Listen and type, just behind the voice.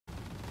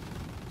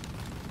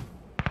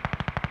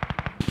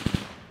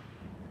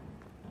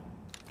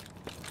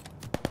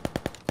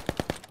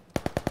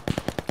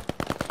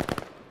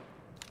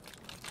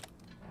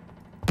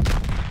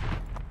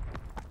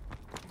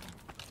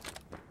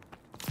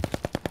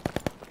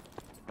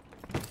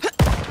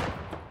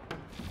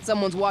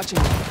Someone's watching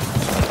me.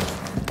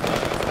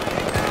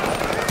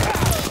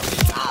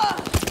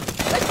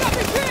 They got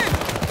me pinned!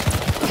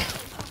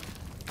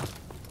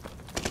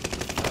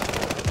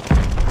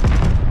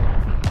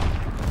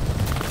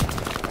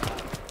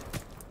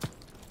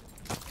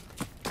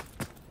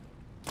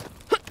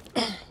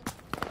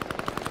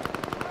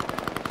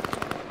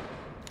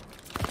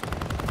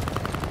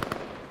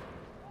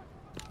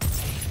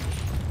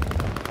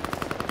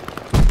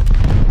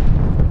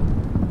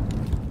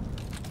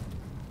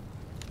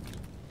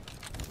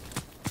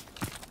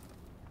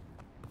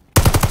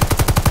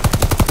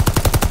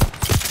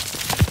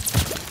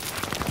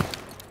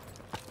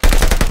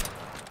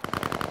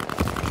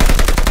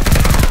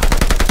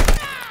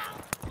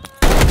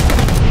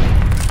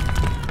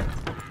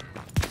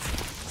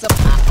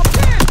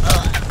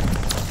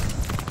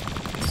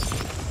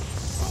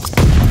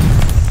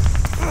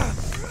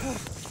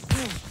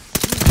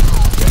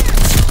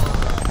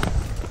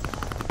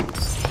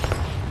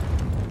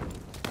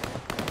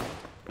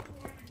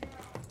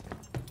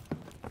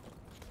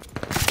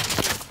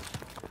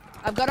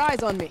 I've got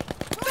eyes on me.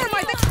 Where am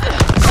I?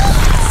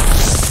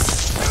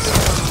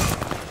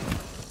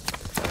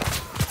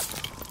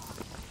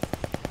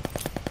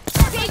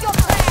 Take your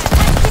plan!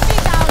 Keep me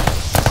down!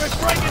 We're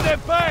breaking their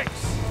backs!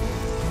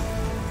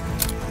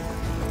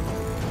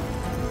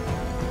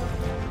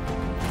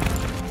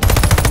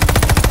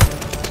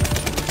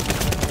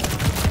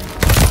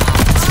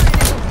 It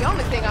isn't the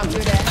only thing I'm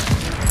good at.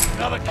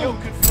 Another kill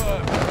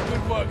confirmed.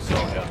 Good work,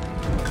 soldier.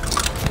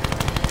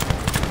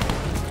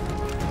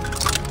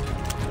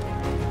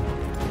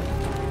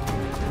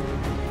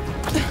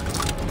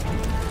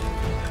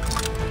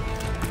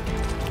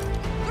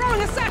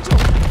 Throwing a satchel!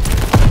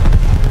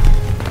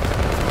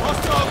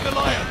 Hostile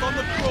Goliath on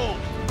the crawl.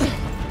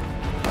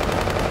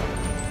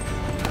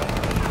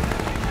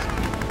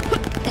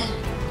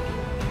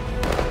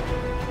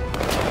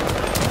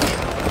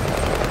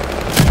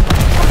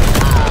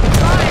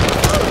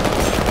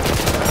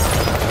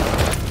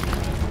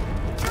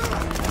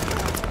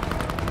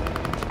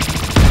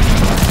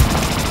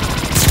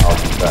 I'll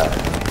be back.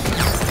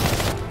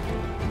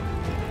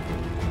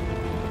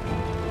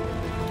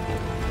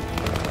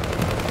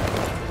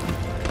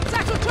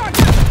 Satchel charge!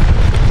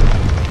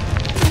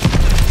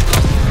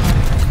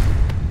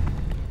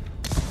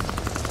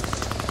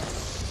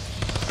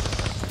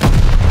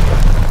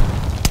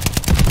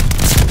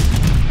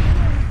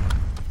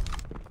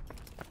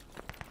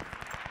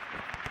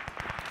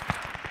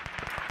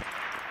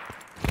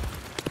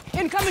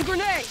 Incoming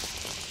grenade!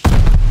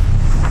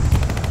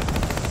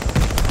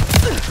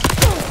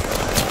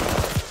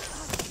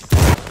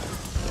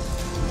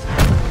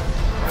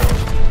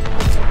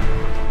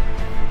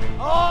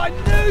 Oh, I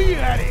knew you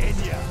had it in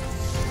you!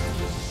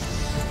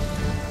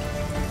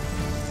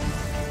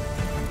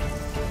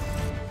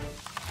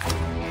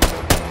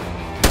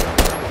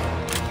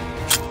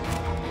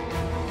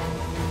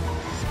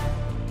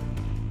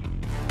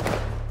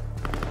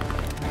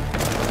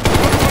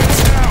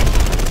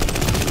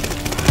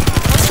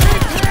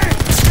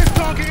 This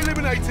target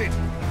eliminated!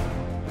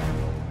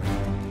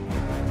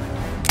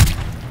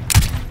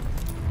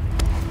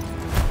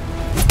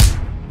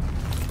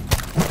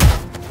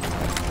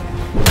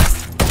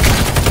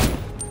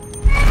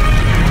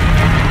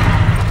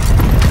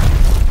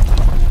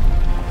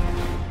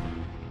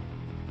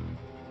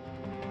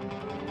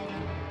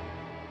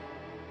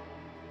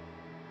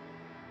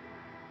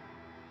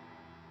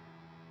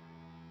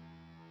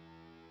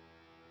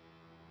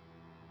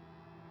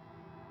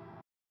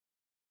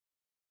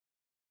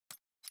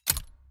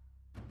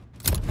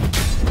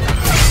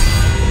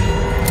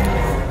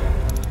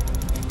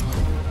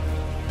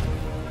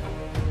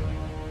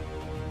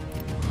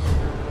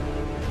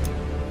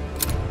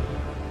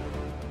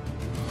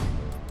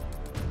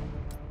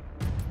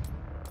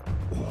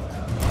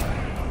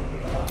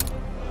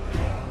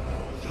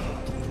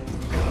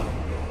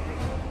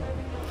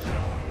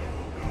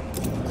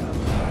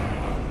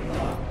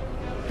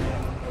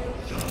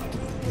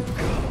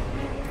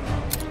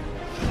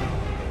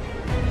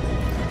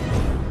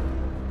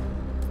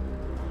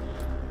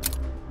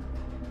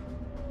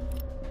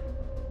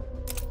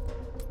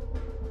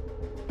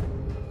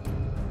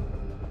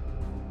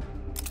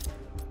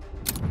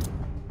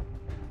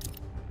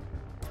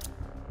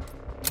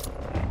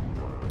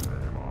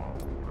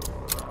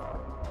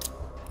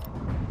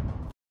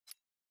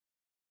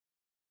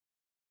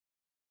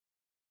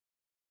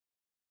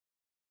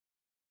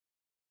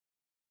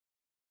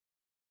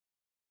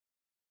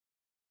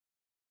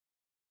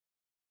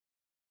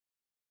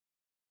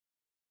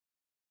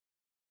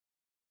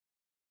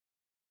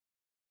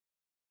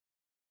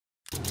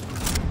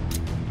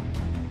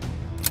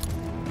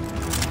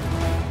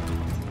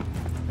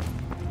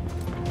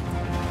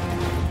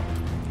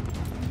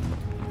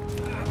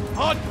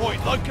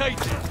 Hardpoint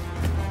located.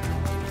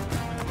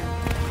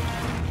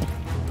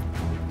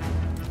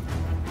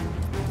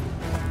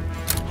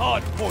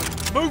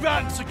 Hardpoint. Move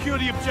out and secure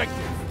the objective.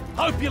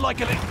 Hope you like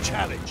a little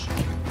challenge.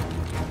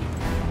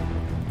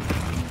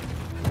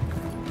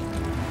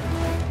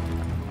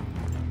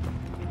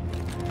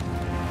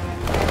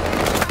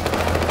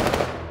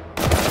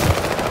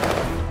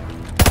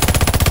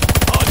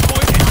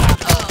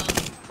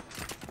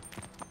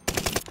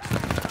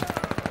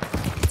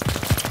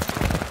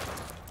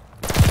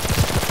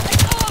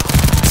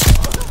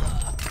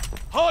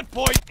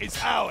 Hardpoint is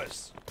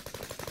ours.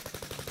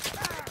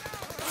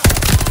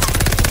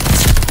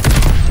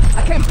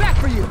 I came back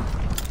for you.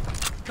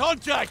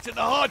 Contact at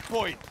the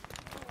hardpoint.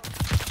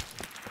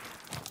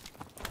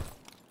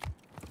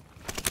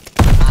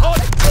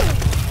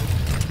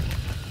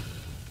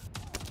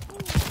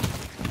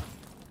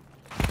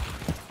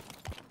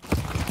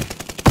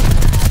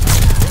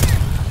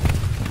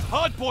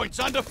 Hardpoint's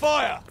under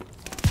fire.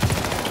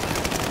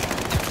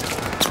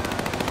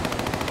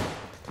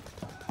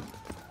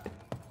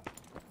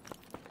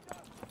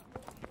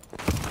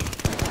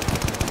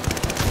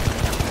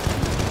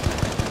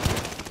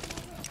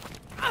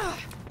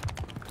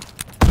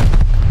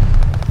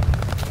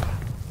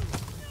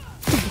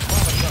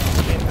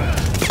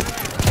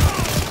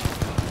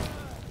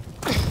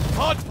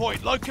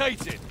 Hardpoint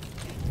located.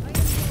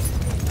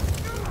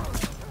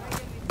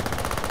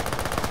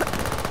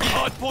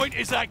 Hardpoint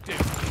is active.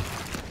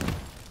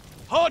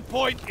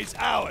 Hardpoint is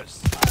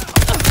ours.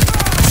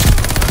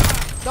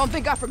 Don't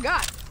think I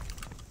forgot.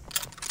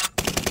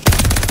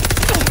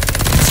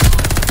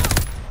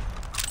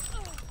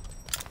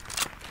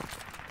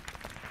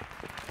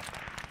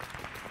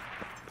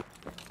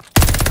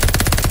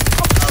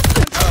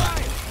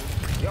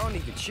 Y'all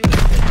need to chill.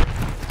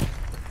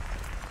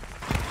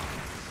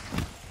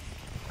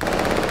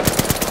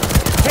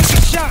 Take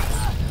a shot.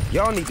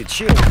 Y'all need to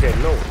chill with that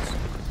noise.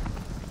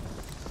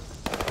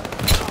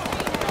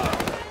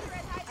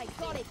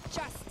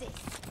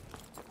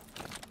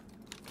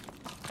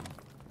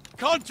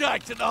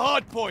 Contact at the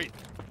hardpoint.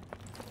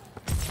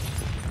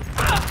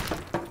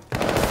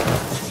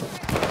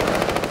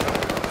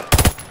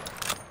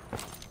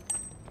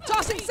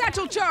 Tossing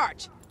satchel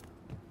charge.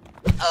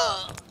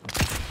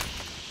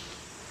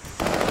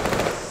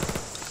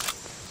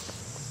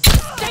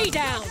 Stay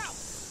down.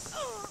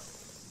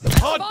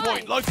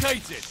 Hardpoint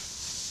located.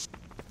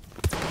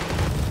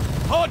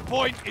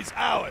 Hardpoint is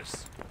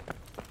ours.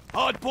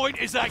 Hardpoint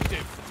is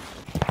active.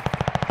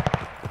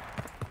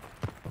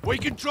 We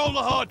control the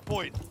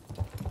hardpoint.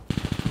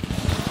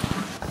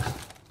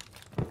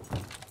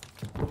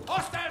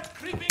 Hostiles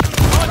creeping.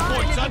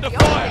 Hardpoint's under The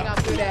only thing fire.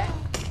 I'm good at.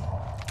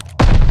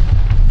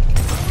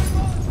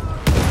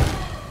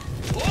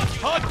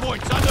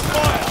 Hardpoint's under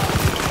fire.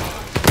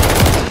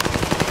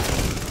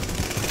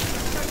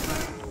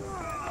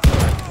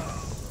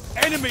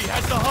 Enemy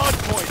has the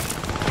hardpoint.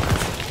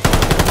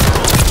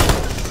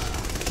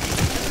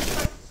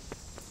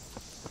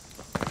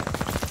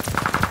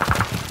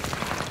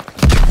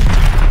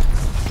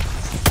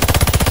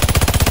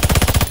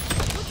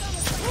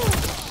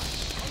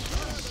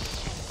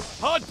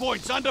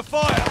 Hardpoint's under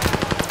fire.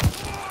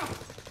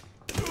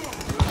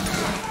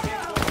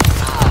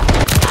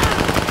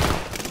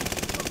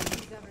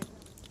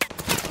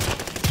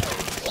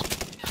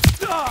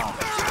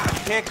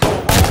 Can't go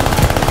home.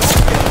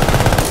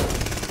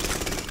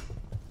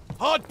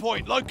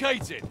 Hardpoint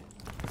located.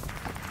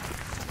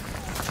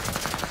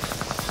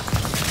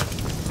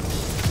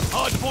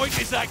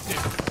 Hardpoint is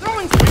active.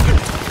 Throwing.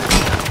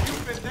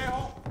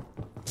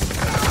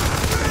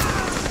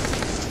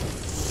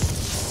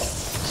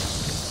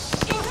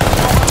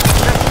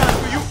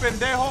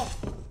 Pendejo.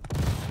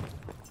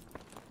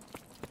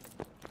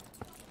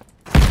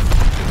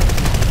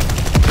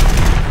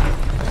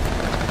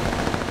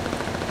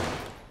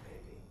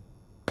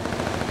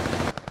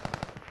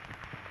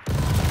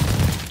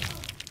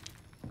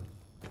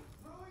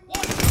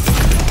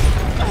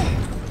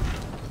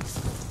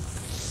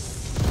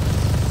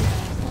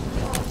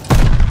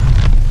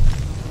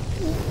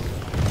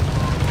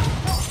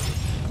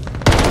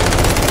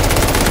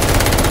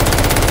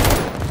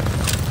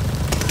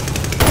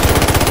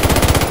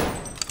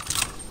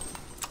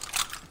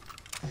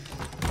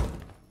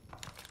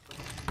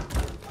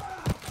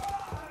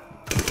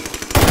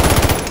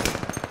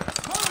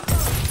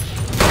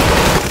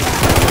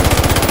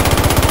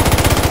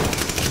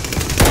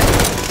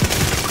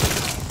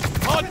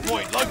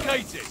 Hardpoint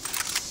located.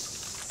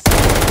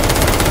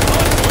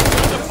 Hardpoint's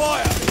under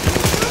fire.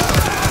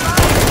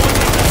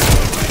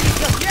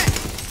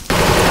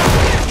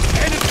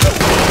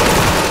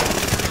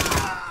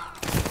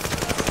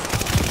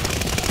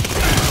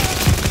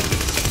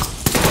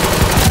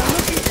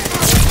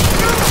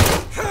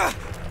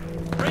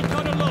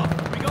 Recon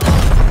aloft. We got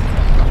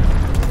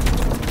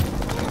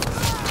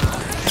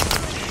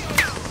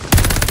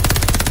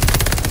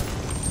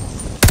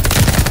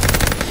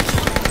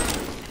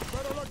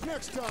Better luck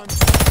next time.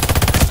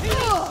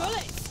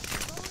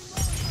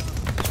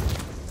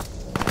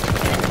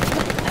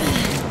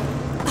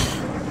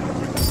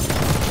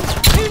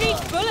 Who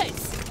needs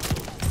bullets?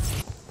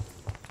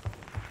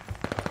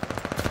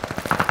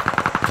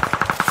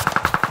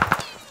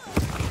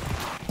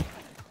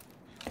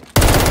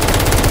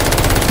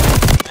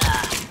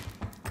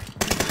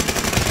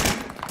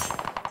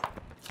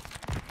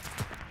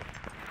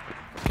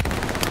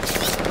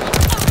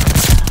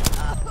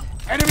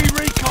 enemy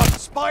recon.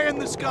 Spy in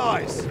the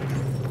skies.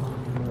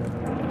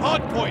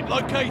 Hardpoint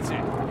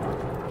located.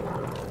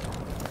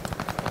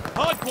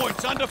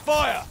 Hardpoint's under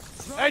fire.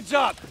 Heads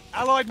up.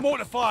 Allied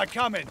mortar fire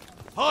coming.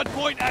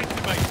 Hardpoint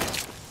activated.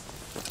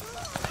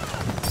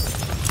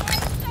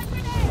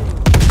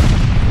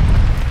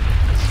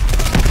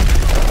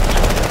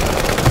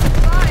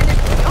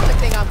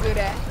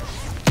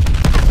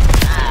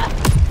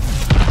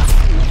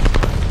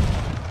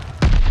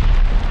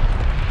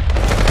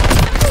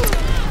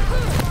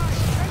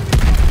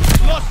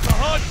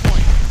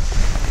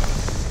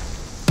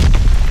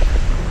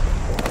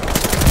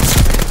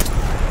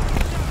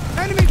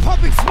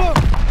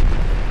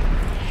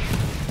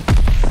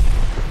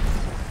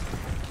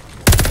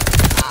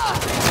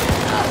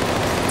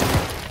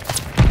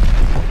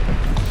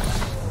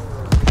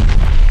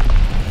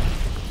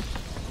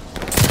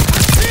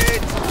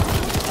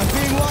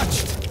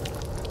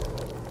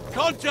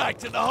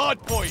 Contact at the hard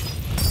point!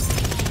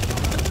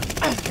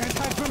 Can't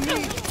hide from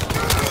me.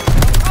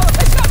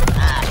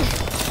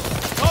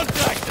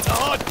 Contact at the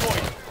hard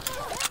point!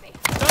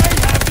 They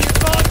have the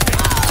advantage!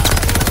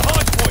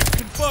 Hard point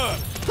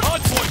confirmed!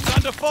 Hard point's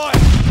under fire!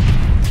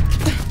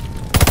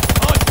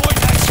 Hard point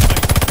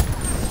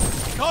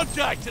activated!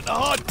 Contact at the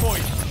hard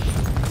point!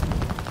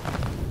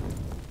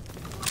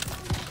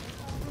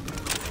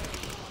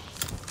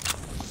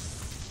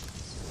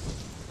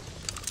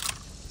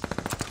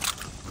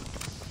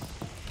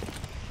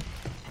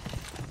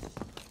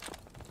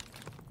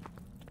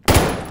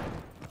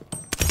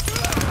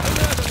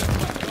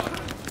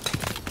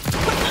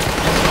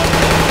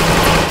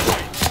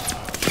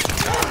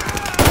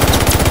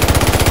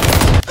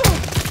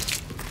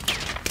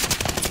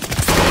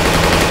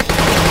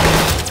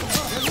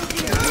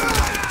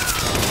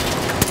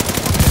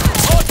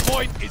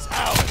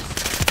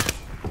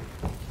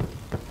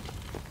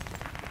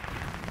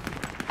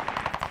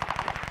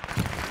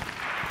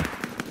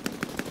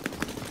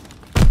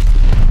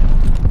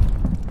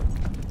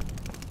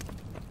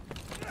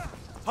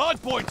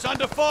 Hardpoint's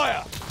under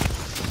fire!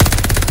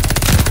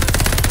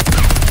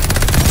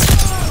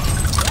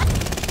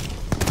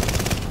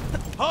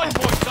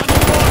 Hardpoint's under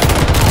fire!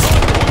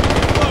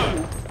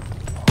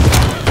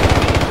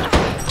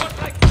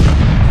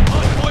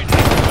 Hardpoint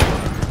activated!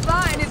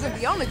 Flying isn't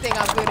the only thing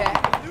I'm good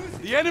at.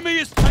 The enemy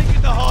has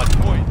taken the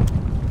hardpoint!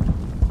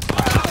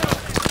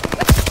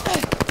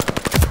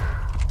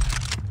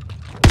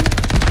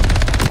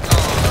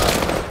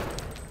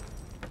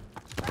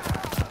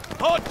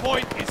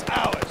 Hardpoint is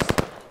ours!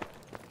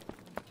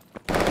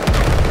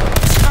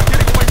 Stop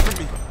getting away from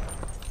me!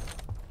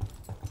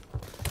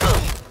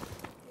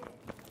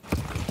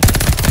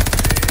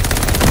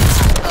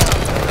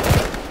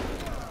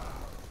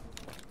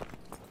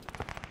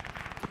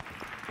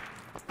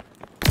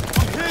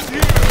 I'm pinned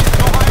here!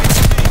 No hiding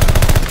from me!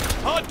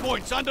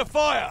 Hardpoint's under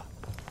fire!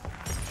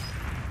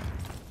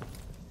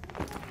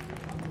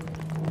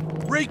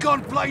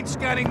 Recon plane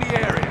scanning the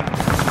area!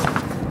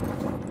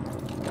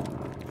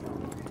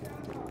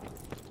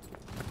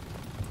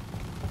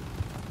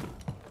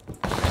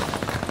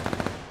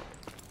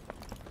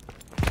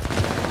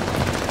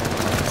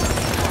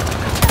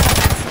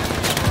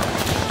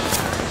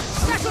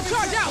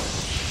 Charge out!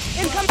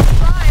 Incoming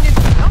flying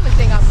isn't the only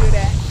thing I'm good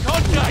at.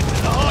 Contact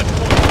at the hard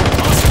point!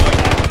 Hardpoint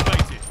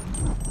activated!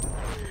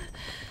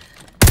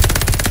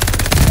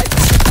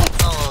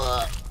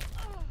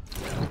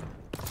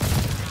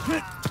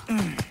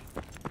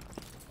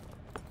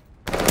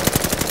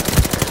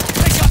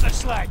 Pick up the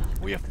slack!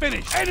 We are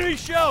finished! Enemy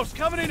shells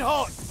coming in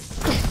hot!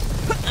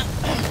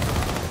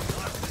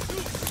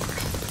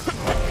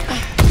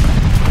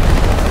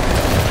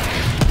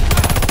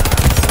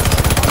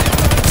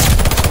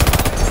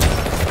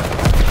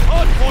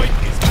 Hardpoint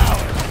is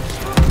ours!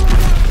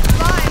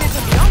 Flying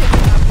isn't the only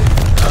thing I'm good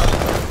at.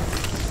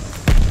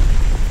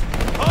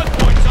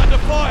 Hardpoint's under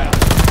fire!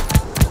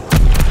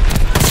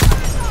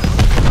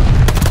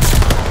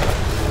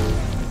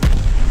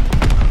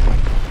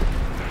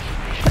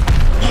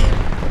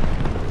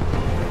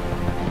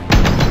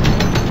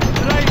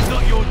 Today's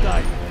not your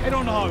day. Head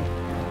on home.